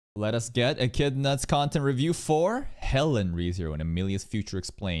Let us get Echidnut's content review for Helen ReZero and Emilia's Future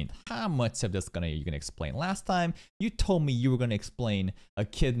Explained. How much of this are you gonna explain? Last time you told me you were gonna explain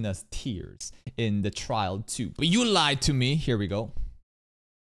Echidnut's tears in the trial too, but you lied to me. Here we go.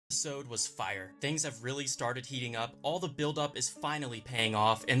 Episode was fire. Things have really started heating up, all the build-up is finally paying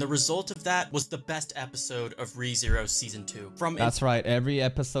off, and the result of that was the best episode of ReZero Season 2. That's right, every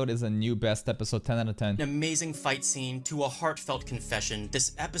episode is a new best episode, 10 out of 10. An amazing fight scene to a heartfelt confession,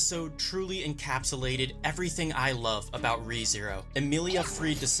 this episode truly encapsulated everything I love about ReZero. Emilia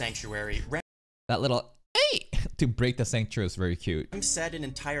freed the sanctuary. That little hey to break the sanctuary is very cute. Said an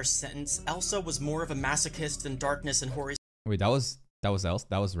entire sentence, Elsa was more of a masochist than darkness and horror. Wait, that was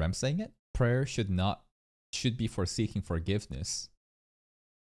Rem saying it? Prayer should be for seeking forgiveness.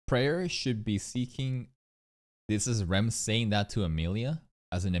 Prayer should be seeking. This is Rem saying that to Emilia,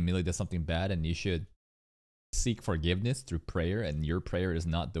 as in Emilia did something bad and you should seek forgiveness through prayer, and your prayer is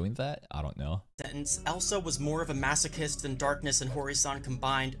not doing that? I don't know. Sentence, Elsa was more of a masochist than darkness and Horizon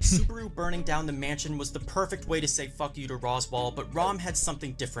combined. Subaru burning down the mansion was the perfect way to say fuck you to Roswaal, but Rom had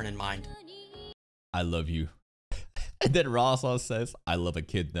something different in mind. I love you. And then Roswaal says, I love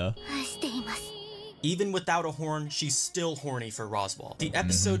Echidna. Even without a horn, she's still horny for Roswaal. The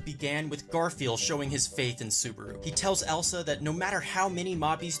episode began with Garfield showing his faith in Subaru. He tells Elsa that no matter how many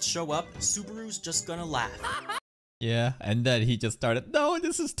mobbies show up, Subaru's just gonna laugh. Yeah, and then he just started, no,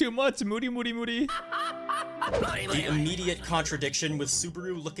 this is too much, moody. The immediate contradiction with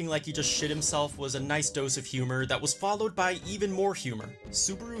Subaru looking like he just shit himself was a nice dose of humor that was followed by even more humor.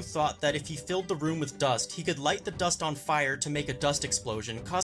 Subaru thought that if he filled the room with dust, he could light the dust on fire to make a dust explosion,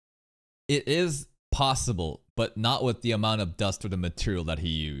 It is possible, but not with the amount of dust or the material that he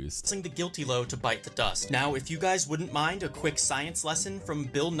used. Causing the guilty low to bite the dust. Now, if you guys wouldn't mind a quick science lesson from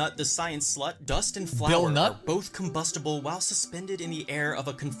Bill Nutt the Science Slut, dust and flour are both combustible while suspended in the air of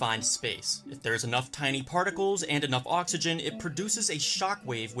a confined space. If there's enough tiny particles and enough oxygen, it produces a shock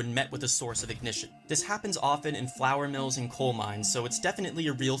wave when met with a source of ignition. This happens often in flour mills and coal mines, so it's definitely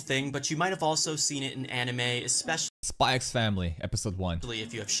a real thing, but you might have also seen it in anime, especially Spy X Family, episode 1.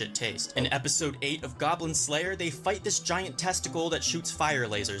 If you have shit taste. In episode 8 of Goblin Slayer, they fight this giant testicle that shoots fire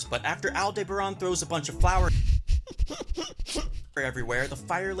lasers, but after Aldebaran throws a bunch of flour everywhere, the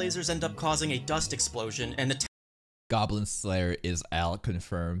fire lasers end up causing a dust explosion, and the Goblin Slayer is Al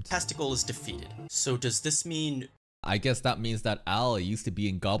confirmed. Testicle is defeated. So does this mean... I guess that means that Al used to be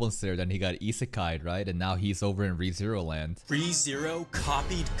in Goblin Slayer, then he got isekai'd, right? And now he's over in ReZero land. ReZero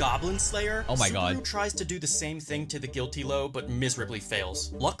copied Goblin Slayer? Oh my god. Subaru tries to do the same thing to the guilty low, but miserably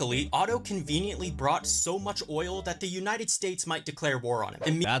fails. Luckily, Otto conveniently brought so much oil that the United States might declare war on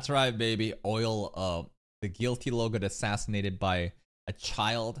him. That's right, baby. Oil, the guilty low got assassinated by a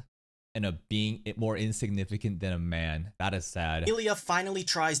child and a being more insignificant than a man. That is sad. Emilia finally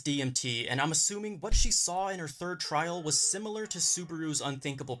tries DMT, and I'm assuming what she saw in her third trial was similar to Subaru's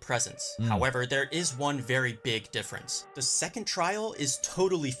unthinkable presence. However, there is one very big difference. The second trial is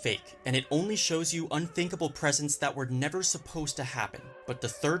totally fake, and it only shows you unthinkable presence that were never supposed to happen. But the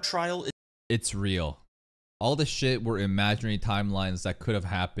third trial is... It's real. All the shit were imaginary timelines that could have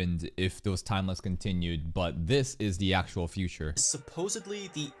happened if those timelines continued, but this is the actual future.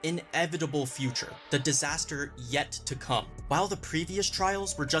 Supposedly the inevitable future, the disaster yet to come. While the previous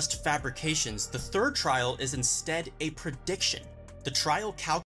trials were just fabrications, the third trial is instead a prediction. The trial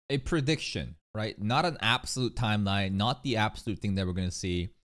a prediction, right? Not an absolute timeline, not the absolute thing that we're gonna see.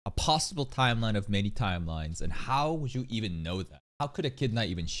 A possible timeline of many timelines, and how would you even know that? How could Echidna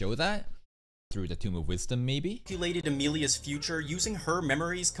even show that? Through the Tomb of Wisdom, maybe? Calculated Emilia's future using her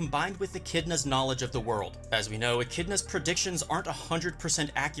memories combined with Echidna's knowledge of the world. As we know, Echidna's predictions aren't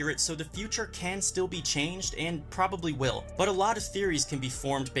 100% accurate, so the future can still be changed, and probably will. But a lot of theories can be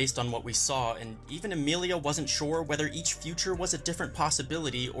formed based on what we saw, and even Emilia wasn't sure whether each future was a different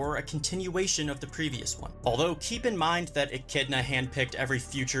possibility or a continuation of the previous one. Although, keep in mind that Echidna handpicked every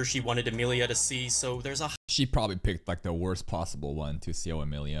future she wanted Emilia to see, so there's a she probably picked like the worst possible one to see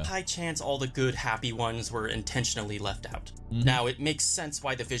Emilia. High chance all the good, happy ones were intentionally left out. Now, it makes sense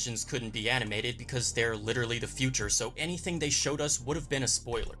why the visions couldn't be animated because they're literally the future, so anything they showed us would have been a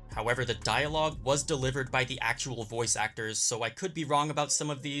spoiler. However, the dialogue was delivered by the actual voice actors, so I could be wrong about some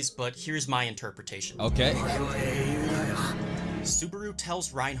of these, but here's my interpretation. Okay. Subaru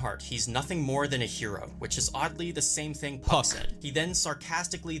tells Reinhardt he's nothing more than a hero, which is oddly the same thing Puck said. He then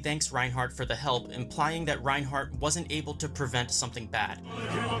sarcastically thanks Reinhardt for the help, implying that Reinhardt wasn't able to prevent something bad.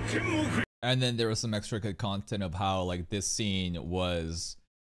 And then there was some extra good content of how like this scene was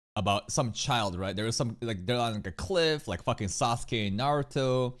about some child, right? There was some like they're on like a cliff, like fucking Sasuke and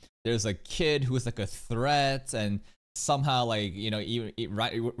Naruto. There's a kid who's like a threat, and somehow like, you know,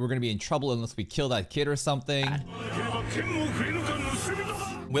 right, we're gonna be in trouble unless we kill that kid or something.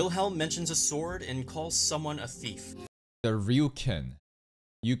 Wilhelm mentions a sword and calls someone a thief. The Ryuken.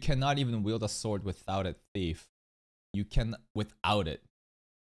 You cannot even wield a sword without a thief. You can without it.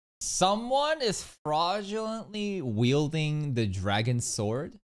 Someone is fraudulently wielding the dragon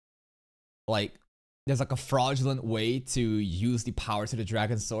sword. Like, there's like a fraudulent way to use the power to the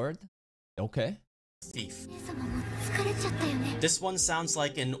dragon sword. Okay. Thief. This one sounds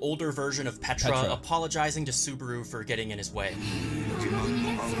like an older version of Petra apologizing to Subaru for getting in his way.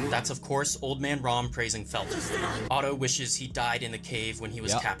 That's of course Old Man Rom praising Felt. Otto wishes he died in the cave when he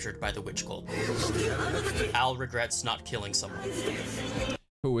was captured by the witch cult. Al regrets not killing someone.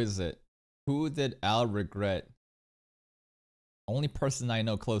 Who is it? Who did Al regret? Only person I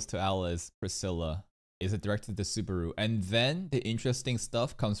know close to Al is Priscilla. Is it directed to Subaru? And then the interesting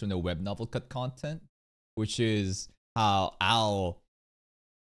stuff comes from the web novel cut content, which is how Al,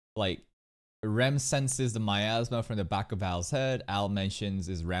 like, Rem senses the miasma from the back of Al's head. Al mentions,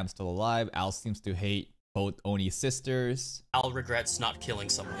 is Ram still alive? Al seems to hate both Oni's sisters. Al regrets not killing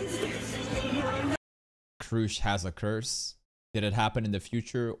someone. Krush has a curse. Did it happen in the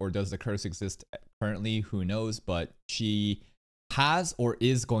future, or does the curse exist currently? Who knows, but she has or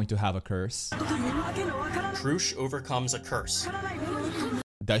is going to have a curse. Krush overcomes a curse.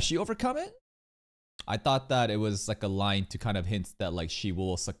 Does she overcome it? I thought that it was like a line to kind of hint that like she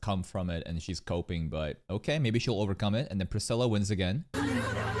will succumb from it and she's coping, but okay, maybe she'll overcome it, and then Priscilla wins again.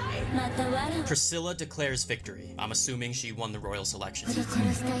 Priscilla declares victory. I'm assuming she won the royal selection.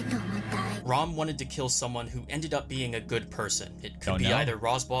 Rom wanted to kill someone who ended up being a good person. It could be either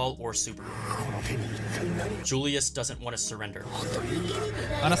Rosbal or Subaru. Julius doesn't want to surrender.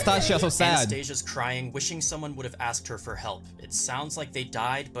 Anastasia, so sad. Anastasia's crying, wishing someone would have asked her for help. It sounds like they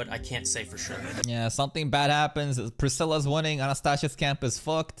died, but I can't say for sure. Yeah, something bad happens. Priscilla's winning. Anastasia's camp is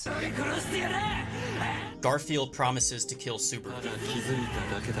fucked. Garfield promises to kill Subaru.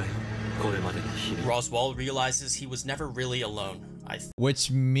 Roswell realizes he was never really alone. Which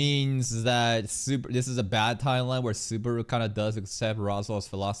means that this is a bad timeline where Subaru kind of does accept Roswell's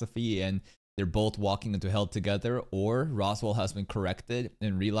philosophy and they're both walking into hell together, or Roswell has been corrected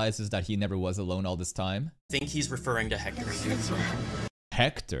and realizes that he never was alone all this time. I think he's referring to Hector.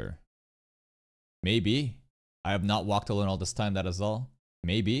 Hector? Maybe. I have not walked alone all this time, that is all.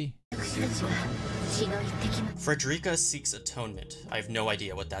 Maybe. Frederica seeks atonement. I have no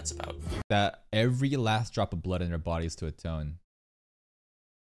idea what that's about. That every last drop of blood in her body is to atone.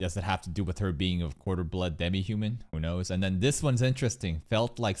 Does it have to do with her being a quarter blood demi-human? Who knows? And then this one's interesting.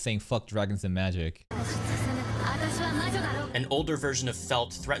 Felt like saying fuck dragons and magic. An older version of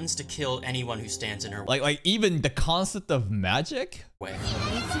Felt threatens to kill anyone who stands in her way. Like even the concept of magic?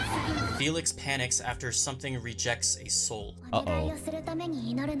 Felix panics after something rejects a soul. Uh-oh.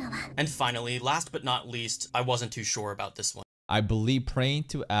 And finally, last but not least, I wasn't too sure about this one. I believe praying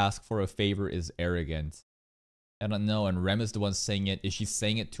to ask for a favor is arrogant. I don't know, and Rem is the one saying it. Is she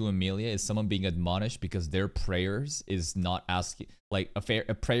saying it to Emilia? Is someone being admonished because their prayers is not asking, like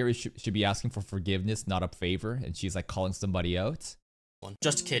a prayer should be asking for forgiveness, not a favor, and she's like calling somebody out?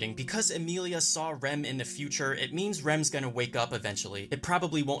 Just kidding. Because Emilia saw Rem in the future, it means Rem's gonna wake up eventually. It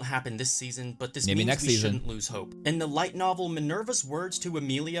probably won't happen this season, but this means we shouldn't lose hope. In the light novel, Minerva's words to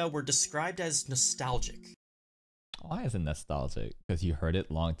Emilia were described as nostalgic. Why is it nostalgic? Because you heard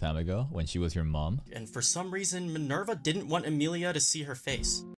it a long time ago when she was your mom? And for some reason, Minerva didn't want Emilia to see her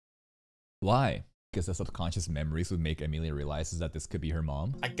face. Why? Because the subconscious memories would make Emilia realize that this could be her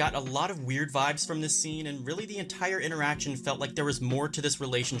mom? I got a lot of weird vibes from this scene, and really the entire interaction felt like there was more to this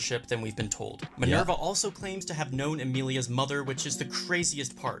relationship than we've been told. Minerva also claims to have known Emilia's mother, which is the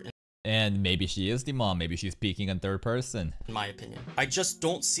craziest part. And maybe she is the mom, maybe she's speaking in third person. In my opinion. I just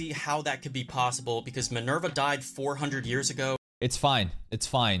don't see how that could be possible because Minerva died 400 years ago. It's fine, it's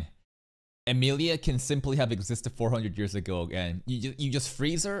fine. Emilia can simply have existed 400 years ago again. You just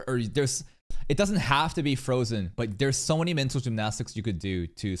freeze her, or it doesn't have to be frozen, but there's so many mental gymnastics you could do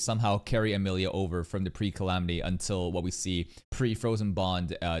to somehow carry Emilia over from the pre-calamity until what we see pre-Frozen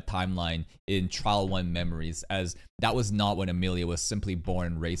Bond timeline in Trial 1 Memories, as that was not when Emilia was simply born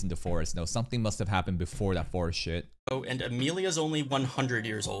and raised in the forest. No, something must have happened before that forest shit. Oh, and Emilia's only 100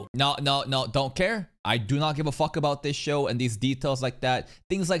 years old. No, don't care. I do not give a fuck about this show and these details like that.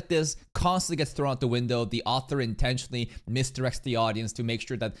 Things like this constantly gets thrown out the window. The author intentionally misdirects the audience to make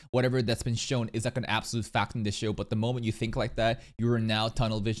sure that whatever that's been shown is like an absolute fact in the show. But the moment you think like that, you are now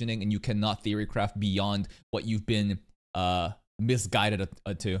tunnel visioning and you cannot theorycraft beyond what you've been misguided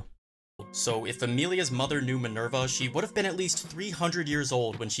to. So if Emilia's mother knew Minerva, she would have been at least 300 years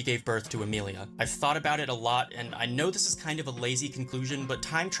old when she gave birth to Emilia. I've thought about it a lot, and I know this is kind of a lazy conclusion, but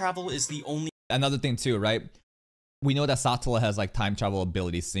time travel is the only... Another thing too, right? We know that Satala has like time travel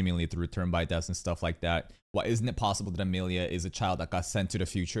abilities seemingly through turn by deaths and stuff like that. Why isn't it possible that Emilia is a child that got sent to the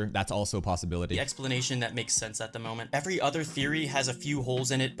future? That's also a possibility. The explanation that makes sense at the moment. Every other theory has a few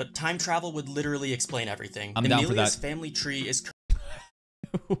holes in it, but time travel would literally explain everything. I'm down for Emilia's that. family tree is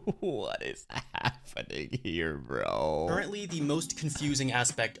What is happening here, bro? currently the most confusing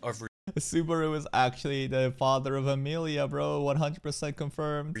aspect of Subaru is actually the father of Emilia, bro. 100%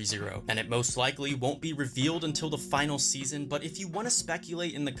 confirmed. ReZero, and it most likely won't be revealed until the final season, but if you want to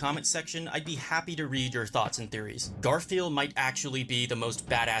speculate in the comment section, I'd be happy to read your thoughts and theories. Garfield might actually be the most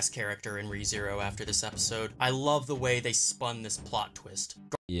badass character in ReZero after this episode. I love the way they spun this plot twist.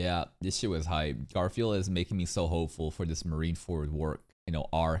 Yeah, this shit was hype. Garfield is making me so hopeful for this Marineford war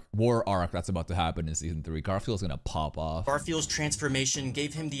arc that's about to happen in season 3. Garfield's gonna pop off. Garfield's transformation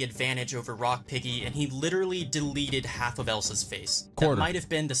gave him the advantage over Rock Piggy, and he literally deleted half of Elsa's face. That might have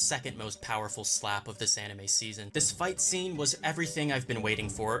been the second most powerful slap of this anime season. This fight scene was everything I've been waiting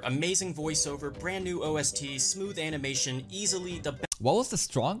for. Amazing voiceover, brand new OST, smooth animation, easily the best. What was the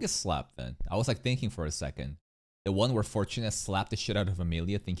strongest slap then? I was like thinking for a second. The one where Fortuna slapped the shit out of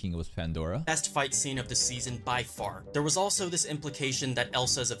Emilia thinking it was Pandora? Best fight scene of the season by far. There was also this implication that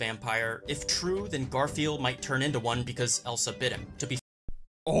Elsa's a vampire. If true, then Garfield might turn into one because Elsa bit him. To be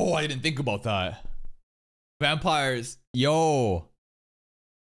Oh, I didn't think about that. Vampires. Yo.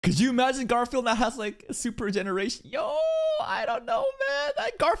 Could you imagine Garfield that has like a super generation? Yo, I don't know, man.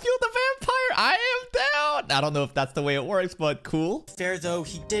 That Garfield the vampire. I am down. I don't know if that's the way it works, but cool. fair though,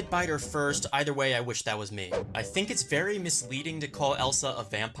 he did bite her first. Either way, I wish that was me. I think it's very misleading to call Elsa a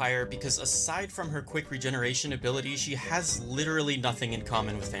vampire because aside from her quick regeneration ability, she has literally nothing in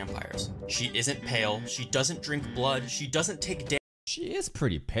common with vampires. She isn't pale, she doesn't drink blood, she doesn't take She is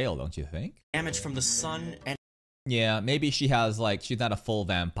pretty pale, don't you think? damage from the sun, and Yeah, maybe she has like, she's not a full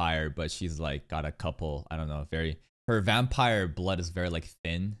vampire, but she's like got a couple, I don't know, her vampire blood is very like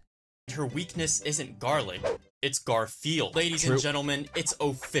thin. her weakness isn't garlic. It's Garfield. Ladies and gentlemen, it's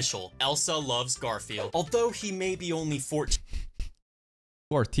official. Elsa loves Garfield. Although he may be only 14,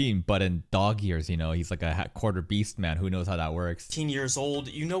 but in dog years, you know, he's like a quarter beast man. Who knows how that works? 15 years old.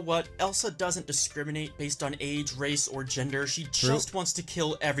 You know what? Elsa doesn't discriminate based on age, race, or gender. She just wants to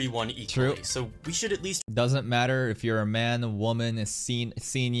kill everyone equally. So we should at least... Doesn't matter if you're a man, a woman, a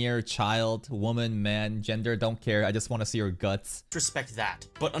senior, child, woman, man, gender, don't care. I just want to see your guts. respect that.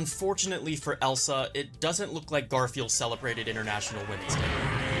 But unfortunately for Elsa, it doesn't look like Garfield celebrated International Women's Day.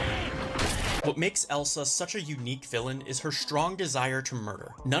 What makes Elsa such a unique villain is her strong desire to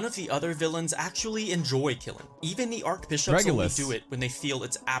murder. None of the other villains actually enjoy killing. Even the Archbishops only do it when they feel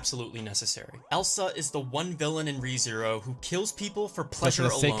it's absolutely necessary. Elsa is the one villain in ReZero who kills people for pleasure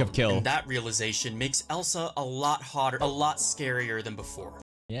alone, sake of kill. And that realization makes Elsa a lot hotter, a lot scarier than before.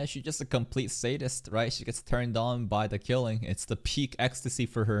 Yeah, she's just a complete sadist, right? She gets turned on by the killing. It's the peak ecstasy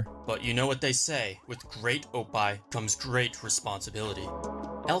for her. But you know what they say, with great oppai comes great responsibility.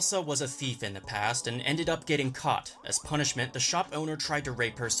 Elsa was a thief in the past and ended up getting caught. As punishment, the shop owner tried to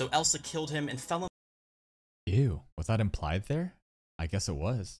rape her, so Elsa killed him and fell Ew, was that implied there? I guess it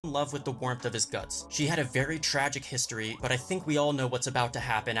was. in love with the warmth of his guts. She had a very tragic history, but I think we all know what's about to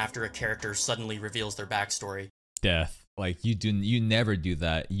happen after a character suddenly reveals their backstory. Death. Like you never do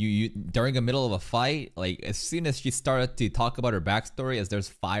that. You during the middle of a fight, like as soon as she started to talk about her backstory, as there's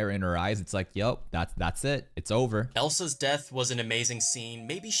fire in her eyes, it's like, yup, that's it. It's over. Elsa's death was an amazing scene.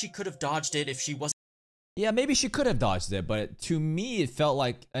 Maybe she could have dodged it if she wasn't. Yeah, maybe she could have dodged it, but to me it felt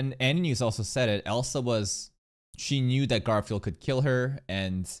like, and News also said it, she knew that Garfield could kill her,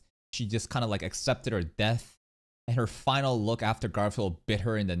 and she just kind of like accepted her death. And her final look after Garfield bit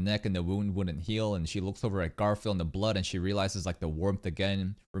her in the neck and the wound wouldn't heal, and she looks over at Garfield and the blood and she realizes like the warmth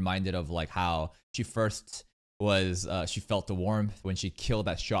again, reminded of like how she first was, she felt the warmth when she killed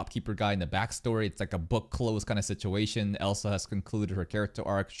that shopkeeper guy in the backstory. It's like a book closed kind of situation. Elsa has concluded her character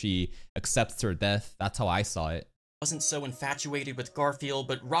arc. She accepts her death. That's how I saw it. Wasn't so infatuated with Garfield,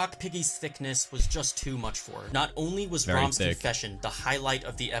 but Rock Piggy's thickness was just too much for her. Not only was Rom's confession the highlight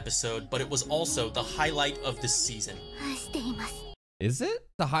of the episode, but it was also the highlight of the season. Is it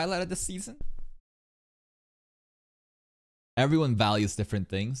the highlight of the season? Everyone values different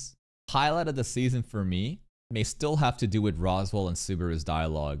things. Highlight of the season for me may still have to do with Roswell and Subaru's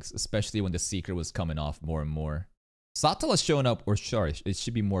dialogues, especially when the secret was coming off more and more. Satala's showing up, or sorry, it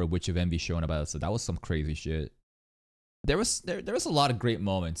should be more Witch of Envy showing up, so that was some crazy shit. There was a lot of great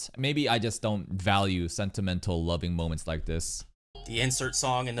moments. Maybe I just don't value sentimental, loving moments like this. The insert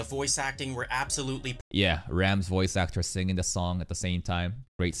song and the voice acting were absolutely Yeah, Ram's voice actor singing the song at the same time.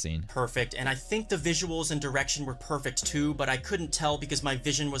 Great scene. perfect, and I think the visuals and direction were perfect too, but I couldn't tell because my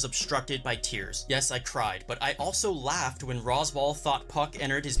vision was obstructed by tears. Yes, I cried, but I also laughed when Roswaal thought Puck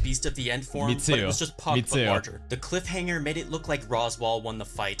entered his Beast of the End form, Me too. but it was just Puck Me but too. larger. The cliffhanger made it look like Roswaal won the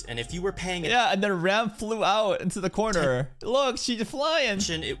fight, and if you were paying Yeah, and then Ram flew out into the corner. Look, she's flying.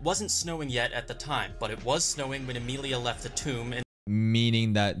 attention, it wasn't snowing yet at the time, but it was snowing when Emilia left the tomb, and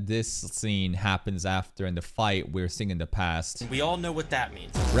Meaning that this scene happens after in the fight we're seeing in the past. we all know what that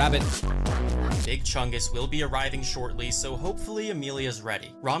means. Rabbit. Big Chungus will be arriving shortly, so hopefully Emilia's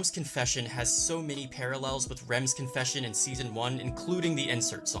ready. Rom's confession has so many parallels with Rem's confession in Season 1, including the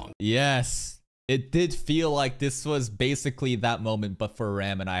insert song. Yes. It did feel like this was basically that moment, but for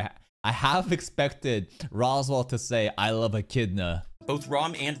Ram, and I have expected Roswaal to say, I love Echidna. Both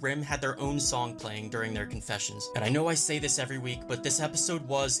Rom and Rem had their own song playing during their confessions. And I know I say this every week, but this episode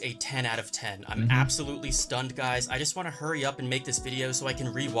was a 10 out of 10. I'm absolutely stunned, guys. I just want to hurry up and make this video so I can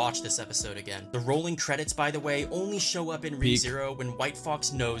rewatch this episode again. The rolling credits, by the way, only show up in ReZero when White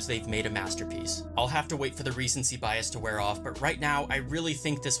Fox knows they've made a masterpiece. I'll have to wait for the recency bias to wear off, but right now, I really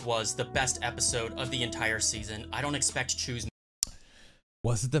think this was the best episode of the entire season. I don't expect Choose.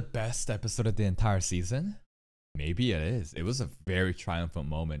 Was it the best episode of the entire season? Maybe it is. It was a very triumphant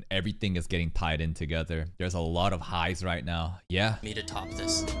moment. Everything is getting tied in together. There's a lot of highs right now. Yeah. Me to top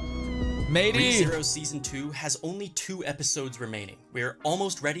this. Matey! ReZero Season 2 has only 2 episodes remaining. We're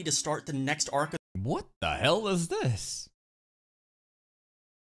almost ready to start the next arc of What the hell is this?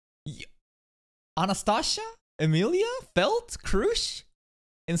 Anastasia? Emilia? Felt? Krush?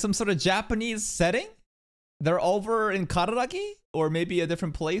 In some sort of Japanese setting? They're over in Kararagi? Or maybe a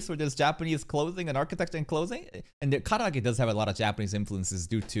different place where there's Japanese clothing and architecture and clothing? And Kararagi does have a lot of Japanese influences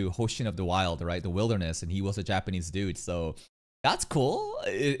due to Hoshin of the Wild, right? The wilderness, and he was a Japanese dude, so that's cool.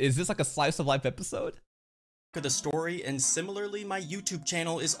 Is this like a slice of life episode? the story, and similarly, my YouTube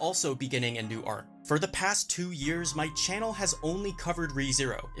channel is also beginning a new arc. For the past 2 years, my channel has only covered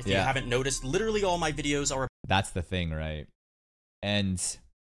ReZero. If you haven't noticed, literally all my videos are— That's the thing, right? And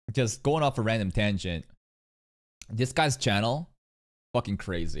just going off a random tangent, this guy's channel, fucking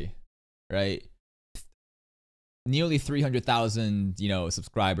crazy, right? Nearly 300,000,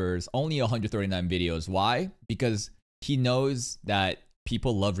 subscribers, only 139 videos. Why? Because he knows that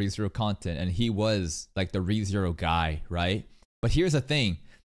people love ReZero content, and he was like the ReZero guy, right? But here's the thing.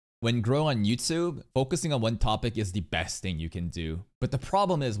 When growing on YouTube, focusing on one topic is the best thing you can do. But the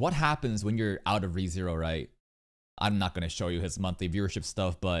problem is, what happens when you're out of ReZero, right? I'm not going to show you his monthly viewership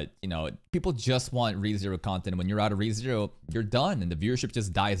stuff, but, people just want ReZero content. When you're out of ReZero, you're done, and the viewership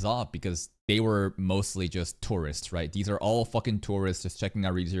just dies off because they were mostly just tourists, right? These are all fucking tourists just checking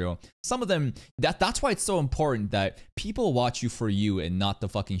out ReZero. Some of them, that's why it's so important that people watch you for you and not the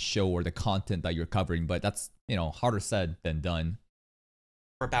fucking show or the content that you're covering. But that's, harder said than done.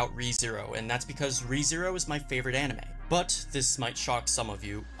 About ReZero, and that's because ReZero is my favorite anime. But this might shock some of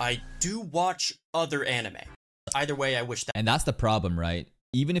you, I do watch other anime. Either way, I wish that— And that's the problem, right?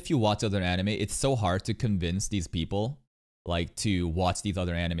 Even if you watch other anime, it's so hard to convince these people to watch these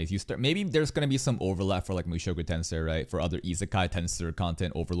other animes. Maybe there's gonna be some overlap for Mushoku Tensei, right? For other isekai tensei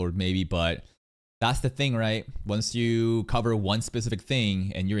content, Overlord maybe, but that's the thing, right? Once you cover one specific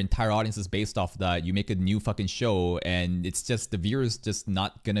thing and your entire audience is based off of that, you make a new fucking show, and it's just the viewers just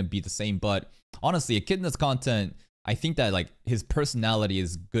not gonna be the same. But honestly, Echidnut's content, I think that his personality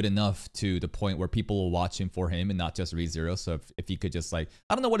is good enough to the point where people will watch him for him and not just ReZero. So if he could just I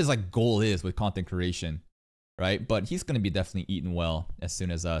don't know what his goal is with content creation, right? But he's gonna be definitely eaten well as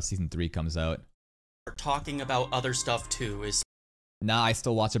soon as season 3 comes out. talking about other stuff too is— Nah, I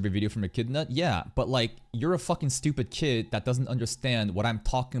still watch every video from Echidnut. Yeah, but you're a fucking stupid kid that doesn't understand what I'm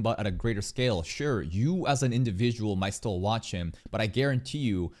talking about at a greater scale. Sure, you as an individual might still watch him, but I guarantee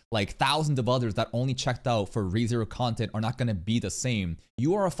you, thousands of others that only checked out for ReZero content are not gonna be the same.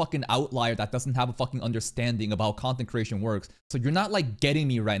 You are a fucking outlier that doesn't have a fucking understanding of how content creation works. So you're not getting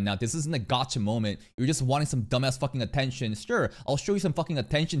me right now. This isn't a gotcha moment. You're just wanting some dumbass fucking attention. Sure, I'll show you some fucking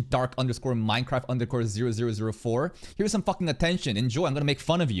attention, dark_Minecraft_0004. Here's some fucking attention. Enjoy. I'm gonna make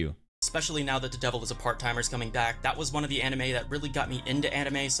fun of you. Especially now that The Devil is a Part-Timer is coming back. That was one of the anime that really got me into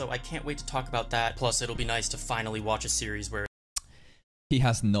anime, so I can't wait to talk about that. Plus, it'll be nice to finally watch a series where he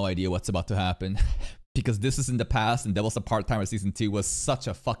has no idea what's about to happen. Because this is in the past, and Devil's a Part-Timer Season 2 was such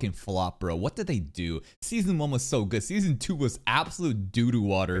a fucking flop, bro. What did they do? Season 1 was so good. Season 2 was absolute doo-doo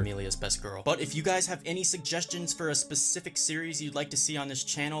water. Emilia's best girl. But if you guys have any suggestions for a specific series you'd like to see on this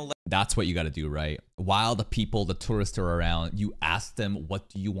channel— That's what you got to do, right? While the people, the tourists are around, you ask them, what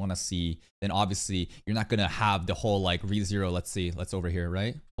do you want to see? Then obviously you're not going to have the whole like ReZero. Let's see. Let's over here,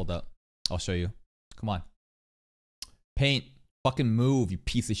 right? Hold up. I'll show you. Come on. Paint. Fucking move, you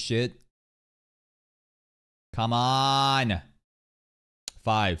piece of shit. Come on.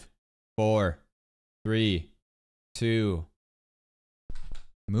 5, 4, 3, 2.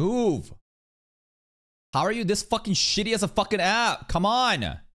 Move. How are you this fucking shitty as a fucking app? Come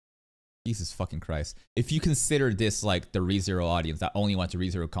on. Jesus fucking Christ. If you consider this like the ReZero audience that only wants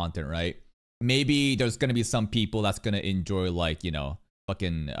ReZero content, right? Maybe there's gonna be some people that's gonna enjoy like, you know,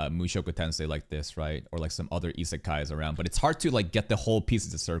 fucking Mushoku Tensei like this, right? Or like some other isekais around. But it's hard to like get the whole piece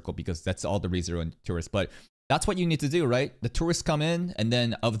of the circle because that's all the ReZero and tourists. But that's what you need to do, right? The tourists come in and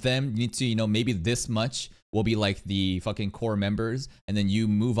then of them, you need to, you know, maybe this much will be like the fucking core members. And then you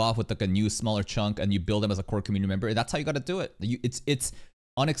move off with like a new smaller chunk and you build them as a core community member. And that's how you got to do it.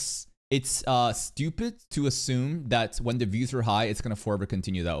 It's stupid to assume that when the views are high, it's going to forever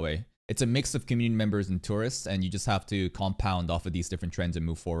continue that way. It's a mix of community members and tourists, and you just have to compound off of these different trends and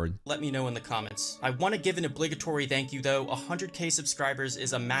move forward. Let me know in the comments. I want to give an obligatory thank you though. 100k subscribers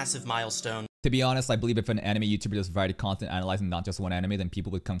is a massive milestone. To be honest, I believe if an anime YouTuber does variety content analyzing not just one anime, then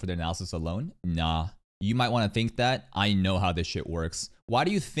people would come for their analysis alone. Nah. You might want to think that. I know how this shit works. Why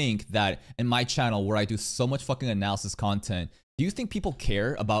do you think that in my channel where I do so much fucking analysis content, do you think people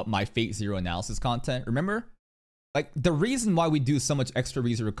care about my Fate Zero analysis content? Remember? Like, the reason why we do so much extra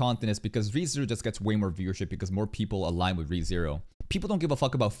ReZero content is because ReZero just gets way more viewership because more people align with ReZero. People don't give a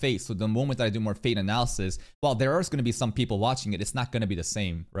fuck about Fate, so the moment that I do more Fate analysis, well, there are going to be some people watching it. It's not going to be the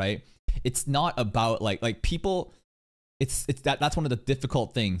same, right? It's not about, like people... That's one of the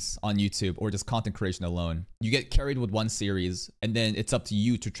difficult things on YouTube or just content creation alone. You get carried with one series, and then it's up to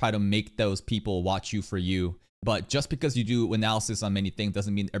you to try to make those people watch you for you. But just because you do analysis on many things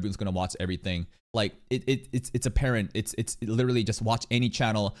doesn't mean everyone's gonna watch everything. Like it's apparent. It's literally just watch any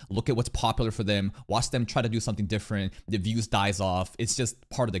channel, look at what's popular for them, watch them try to do something different. The views dies off. It's just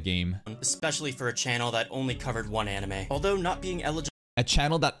part of the game. Especially for a channel that only covered one anime. Although not being eligible. A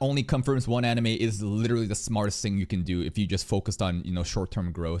channel that only confirms one anime is literally the smartest thing you can do if you just focused on, you know,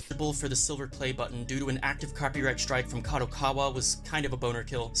 short-term growth. For the silver play button due to an active copyright strike from Kadokawa was kind of a boner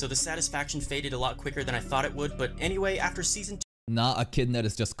kill, so the satisfaction faded a lot quicker than I thought it would. But anyway, after season 2, nah, Echidnut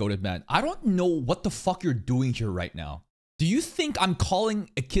is just goated, man. I don't know what the fuck you're doing here right now. Do you think I'm calling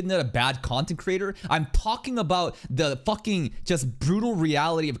Echidnut a bad content creator? I'm talking about the fucking just brutal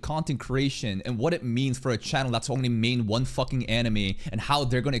reality of content creation and what it means for a channel that's only made one fucking anime and how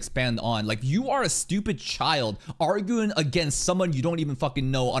they're gonna expand on. Like, you are a stupid child arguing against someone you don't even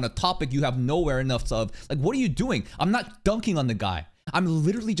fucking know on a topic you have no awareness of. Like, what are you doing? I'm not dunking on the guy. I'm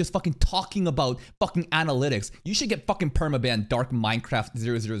literally just fucking talking about fucking analytics. You should get fucking permaban Dark Minecraft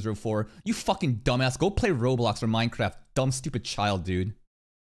 0004. You fucking dumbass. Go play Roblox or Minecraft. Dumb, stupid child, dude.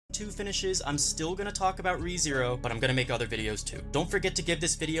 2 finishes, I'm still gonna talk about ReZero, but I'm gonna make other videos too. Don't forget to give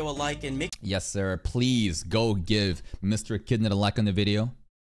this video a like and make— Yes, sir. Please go give Mr. Echidnut a like on the video.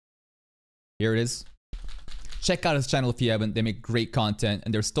 Here it is. Check out his channel if you haven't. They make great content,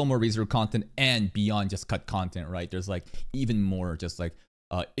 and there's still more ReZero content and beyond just cut content, right? There's like even more just like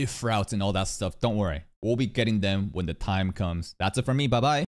if routes and all that stuff. Don't worry. We'll be getting them when the time comes. That's it for me. Bye-bye.